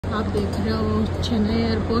आप देख रहे हो चेन्नई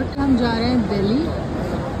एयरपोर्ट। हम जा रहे हैं दिल्ली,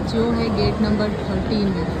 जो है गेट नंबर 13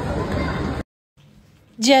 में।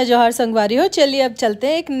 जय जोहार संगवारी हो। चलिए अब चलते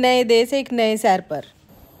हैं एक नए देश एक नए शहर पर।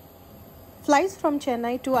 Flights from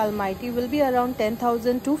Chennai to Almaty will be around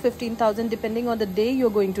 10,000 to 15,000 depending on the day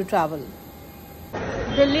you're going to travel.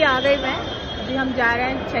 Delhi आ गई मैं। अभी हम जा रहे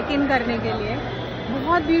हैं चेक इन करने के लिए।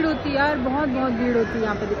 बहुत भीड़ होती है यार, बहुत भीड़ होती है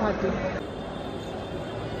यहाँ पे। दिखाती हूँ,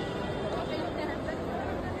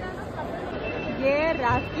 ये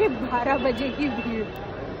रात के 12 बजे की भीड़।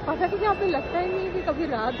 पता नहीं, यहाँ पे लगता ही नहीं कि कभी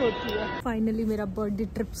रात होती है। फाइनली मेरा बर्थडे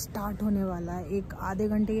ट्रिप स्टार्ट होने वाला है। एक आधे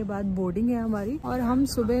घंटे के बाद बोर्डिंग है हमारी और हम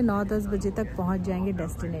सुबह 9-10 बजे तक पहुँच जाएंगे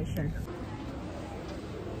destination.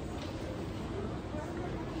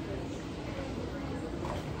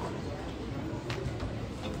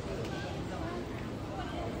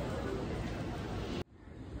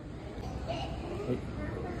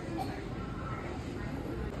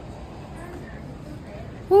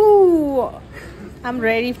 I'm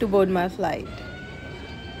ready to board my flight.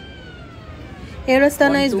 Air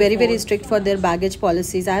Astana is very strict for their baggage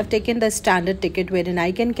policies. I have taken the standard ticket wherein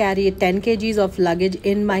I can carry 10 kgs of luggage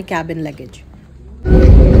in my cabin luggage.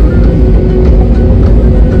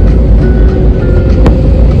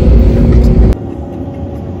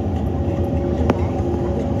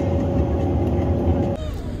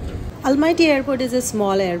 Almaty Airport is a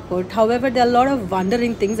small airport. However, there are a lot of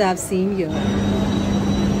wondering things I have seen here.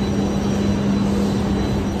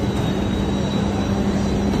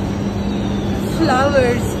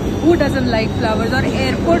 Flowers, who doesn't like flowers? और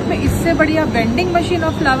airport में इससे बढ़िया vending machine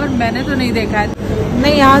of flower मैंने तो नहीं देखा है।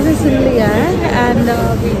 मैं यहाँ से सुन लिया है and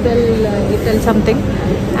we tell something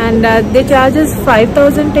and they charge us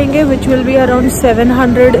 5,000 tenge, which will be around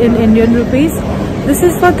 700 in Indian rupees. This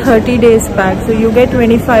is for 30 days pack, so you get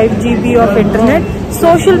 25 GB of internet.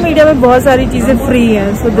 Social media में बहुत सारी चीजें फ्री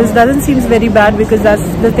हैं, so this doesn't seem very bad because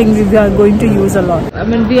that's the thing we are going to use a lot. I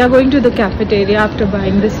mean, we are going to the cafeteria after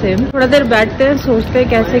buying the SIM. थोड़ा देर बैठते हैं, सोचते हैं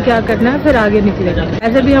कैसे क्या करना है, फिर आगे निकलेगा।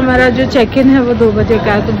 ऐसे भी हमारा जो चेक इन है वो 2 बजे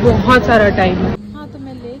का है, तो बहुत सारा टाइम है। हाँ, तो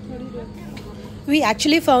मैं ले थोड़ी देर। We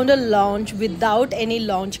actually found a lounge without any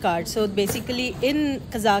lounge card. So basically in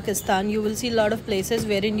Kazakhstan you will see a lot of places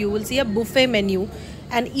wherein you will see a buffet menu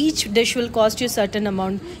and each dish will cost you certain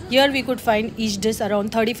amount. Here we could find each dish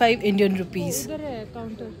around 35 Indian rupees.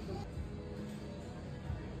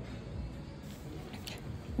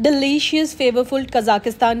 Delicious flavorful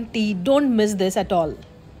Kazakhstan tea. Don't miss this at all.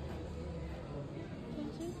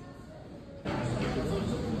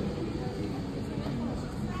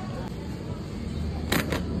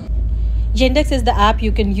 Yandex is the app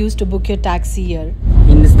you can use to book your taxi here.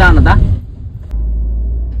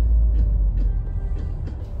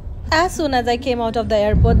 As soon as I came out of the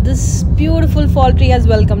airport, this beautiful fall tree has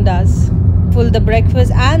welcomed us. Full the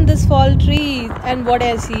breakfast and this fall tree, and what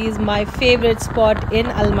I see is my favorite spot in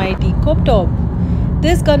Almaty, Koptop.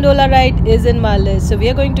 This gondola ride is in my list, so we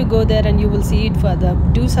are going to go there and you will see it further.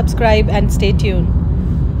 Do subscribe and stay tuned.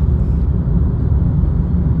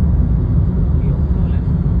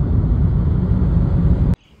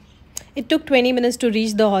 It took 20 minutes to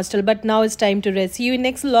reach the hostel, but now it's time to rest. See you in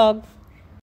next vlog.